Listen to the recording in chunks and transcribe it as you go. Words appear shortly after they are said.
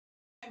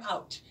I'm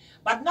out.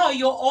 But now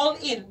you're all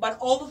in, but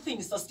all the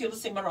things are still the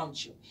same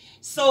around you.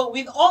 So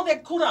with all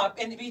that caught up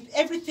and with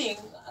everything,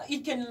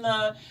 it can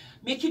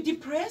make you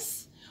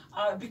depressed.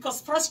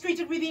 Because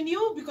frustrated within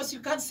you, because you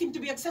can't seem to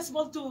be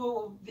accessible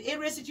to the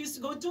areas that you used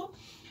to go to.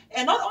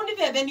 And not only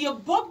that, then you're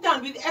bogged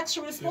down with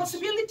extra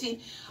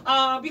responsibility,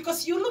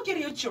 because you look at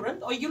your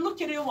children, or you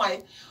look at your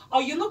wife,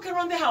 or you look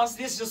around the house,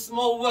 there's just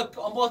more work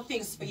or more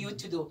things for you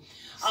to do.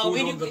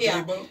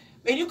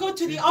 When you go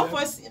to the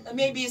office,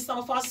 maybe some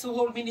of us who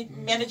hold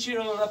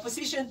managerial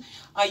position,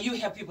 you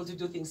have people to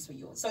do things for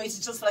you. So it's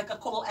just like a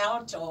call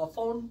out, or a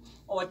phone,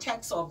 or a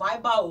text, or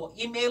Viber, or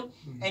email,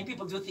 and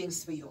people do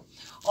things for you.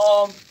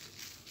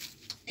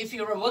 If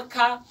you're a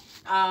worker,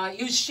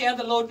 you share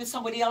the load with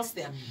somebody else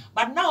there.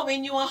 But now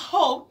when you are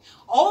home,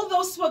 all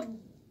those work,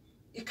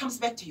 it comes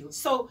back to you.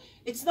 So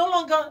it's no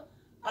longer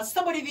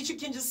somebody that you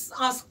can just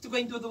ask to go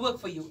and do the work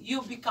for you.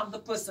 You become the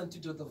person to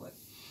do the work.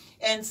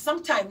 And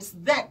sometimes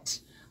that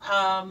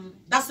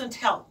doesn't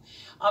help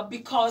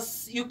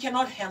because you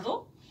cannot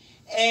handle,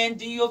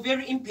 and you're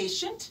very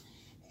impatient,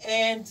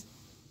 and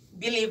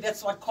believe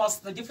that's what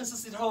caused the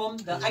differences at home,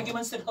 the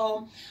arguments at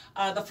home,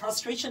 the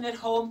frustration at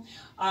home.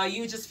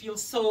 You just feel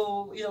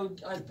so,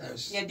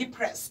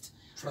 depressed.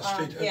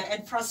 Frustrated.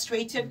 And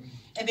frustrated.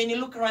 And then you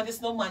look around,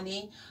 there's no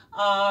money.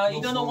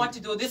 You don't know what to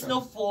do. There's no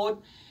food.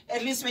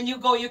 At least when you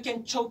go, you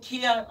can choke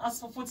here, ask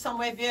for food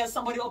somewhere there.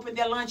 Somebody open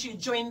their lunch, you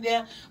join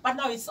there. But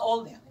now it's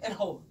all there at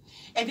home.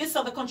 And these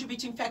are the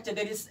contributing factor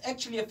that is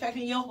actually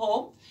affecting your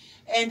home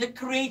and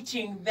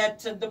creating that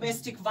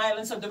domestic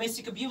violence or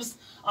domestic abuse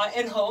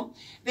at home,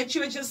 that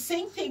you are just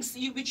saying things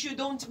which you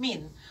don't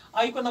mean.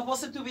 You can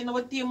also do in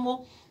our team,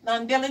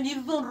 nandela ni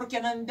dhunru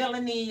ke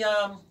nandela ni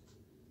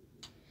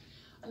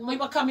may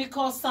makami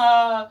ko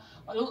sa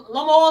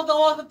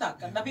lomo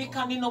taka nabi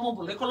kani nomo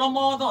bule ko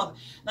lomo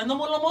na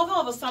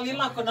nomo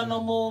salila ko na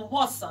nomo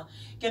vosa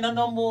ke na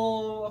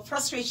nomo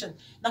frustration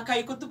na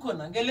kai ko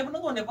tukuna ngele mo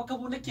ngone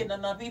pakabune kina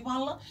na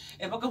bibala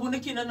e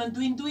pakabune kina na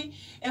duindui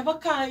e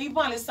baka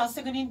ibale sa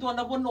segani ndo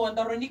na bono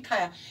anda roni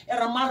kaya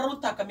era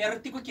maruta ka mi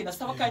artiko kina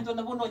sa baka ndo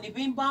na bono ni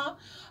bimba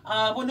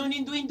bono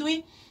ni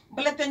duindui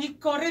Balatani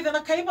corre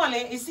da kai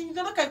vale e sin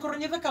da kai corre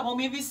da kamo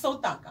me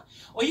visotaka.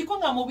 O you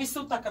konga mo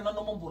visotaka na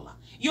no mombula.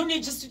 You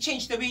need just to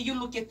change the way you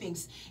look at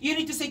things. You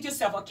need to say to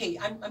yourself, okay,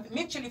 I'm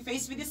actually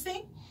faced with this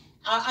thing.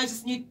 I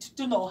just need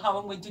to know how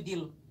I'm going to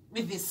deal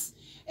with this.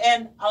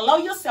 And allow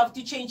yourself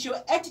to change your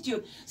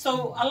attitude.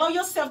 So allow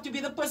yourself to be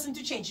the person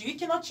to change. You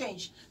cannot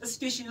change the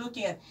situation you're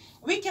looking at.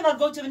 We cannot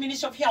go to the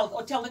Ministry of Health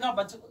or tell the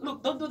government,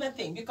 look, don't do that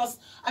thing because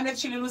I'm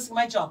actually losing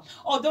my job.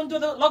 Or don't do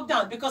the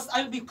lockdown because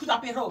I'll be put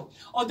up at home.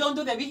 Or don't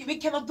do that. We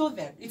cannot do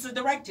that. It's a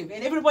directive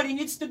and everybody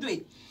needs to do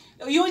it.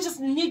 You just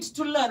need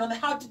to learn on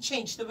how to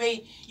change the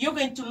way you're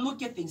going to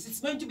look at things.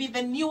 It's going to be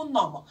the new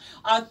normal.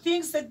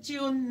 Things that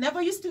you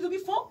never used to do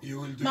before, we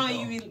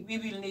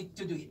will need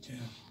to do it. Yeah.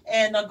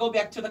 And go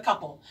back to the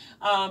couple.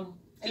 You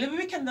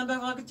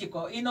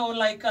know,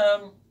 like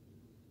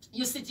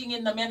you're sitting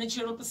in the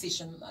managerial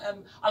position.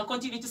 I'll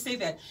continue to say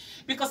that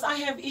because I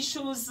have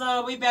issues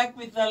way back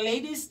with the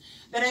ladies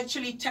that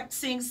actually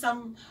texting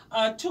some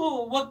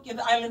to work in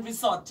the island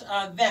resort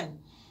then.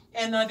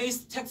 And they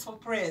text for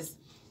prayers.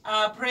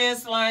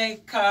 Prayers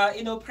like,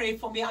 pray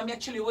for me. I'm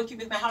actually working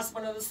with my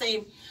husband in the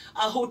same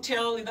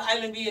hotel in the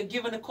island. We are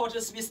given a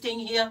quarters. We're staying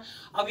here.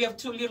 We have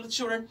 2 little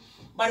children.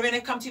 But when I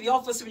come to the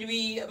office, when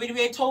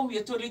we're at home,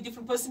 we're a totally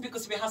different person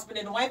because we're husband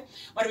and wife.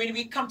 But when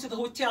we come to the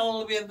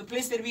hotel, we're the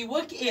place that we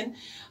work in,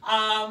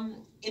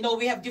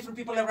 we have different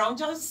people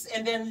around us.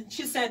 And then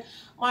she said,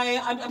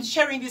 I'm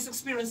sharing these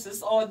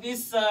experiences or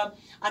this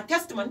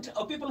testament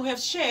of people who have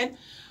shared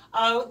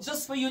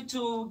just for you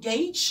to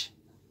gauge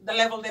the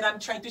level that I'm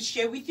trying to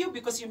share with you,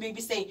 because you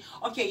maybe say,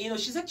 okay,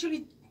 she's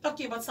actually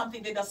talking about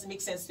something that doesn't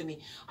make sense to me.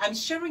 I'm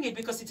sharing it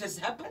because it has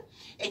happened,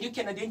 and you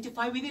can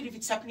identify with it if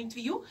it's happening to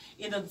you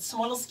in a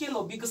smaller scale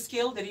or bigger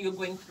scale that you're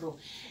going through.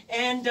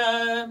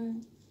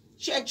 And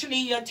she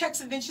actually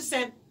texted, and then she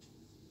said,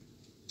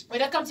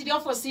 when I come to the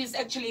office, he's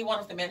actually one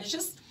of the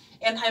managers,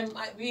 and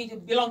we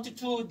belong to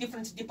 2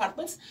 different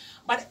departments,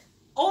 but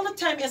all the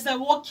time as I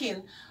walk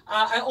in,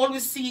 I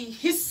always see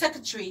his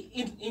secretary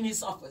in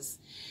his office.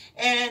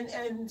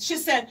 And she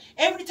said,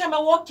 every time I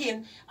walk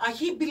in,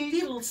 he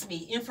belittles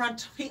me in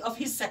front of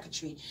his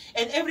secretary.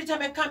 And every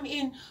time I come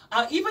in,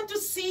 even to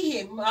see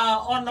him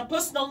on a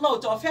personal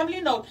note or a family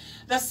note,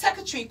 the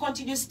secretary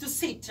continues to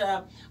sit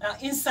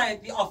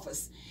inside the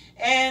office.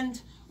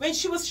 And when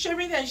she was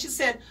sharing that, she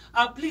said,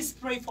 please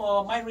pray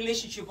for my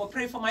relationship or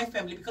pray for my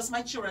family because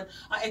my children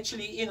are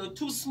actually,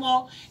 too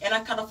small and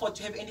I can't afford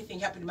to have anything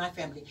happen in my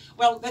family.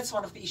 Well, that's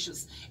one of the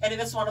issues. And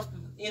that's one of,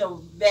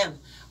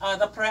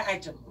 the prayer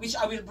item, which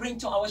I will bring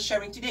to our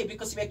sharing today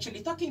because we're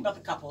actually talking about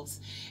the couples.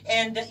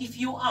 And if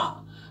you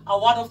are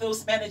one of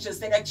those managers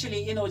that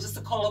actually, just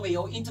a call away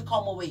or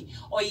intercom away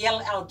or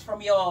yell out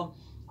from your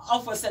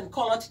office and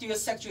call out to your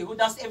secretary who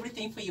does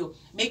everything for you,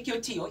 make your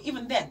tea, or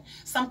even then,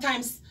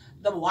 sometimes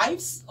the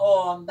wives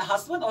or the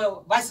husband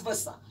or vice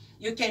versa.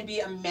 You can be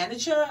a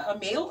manager, a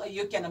male, or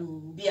you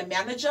can be a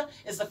manager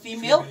as a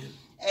female.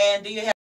 And you have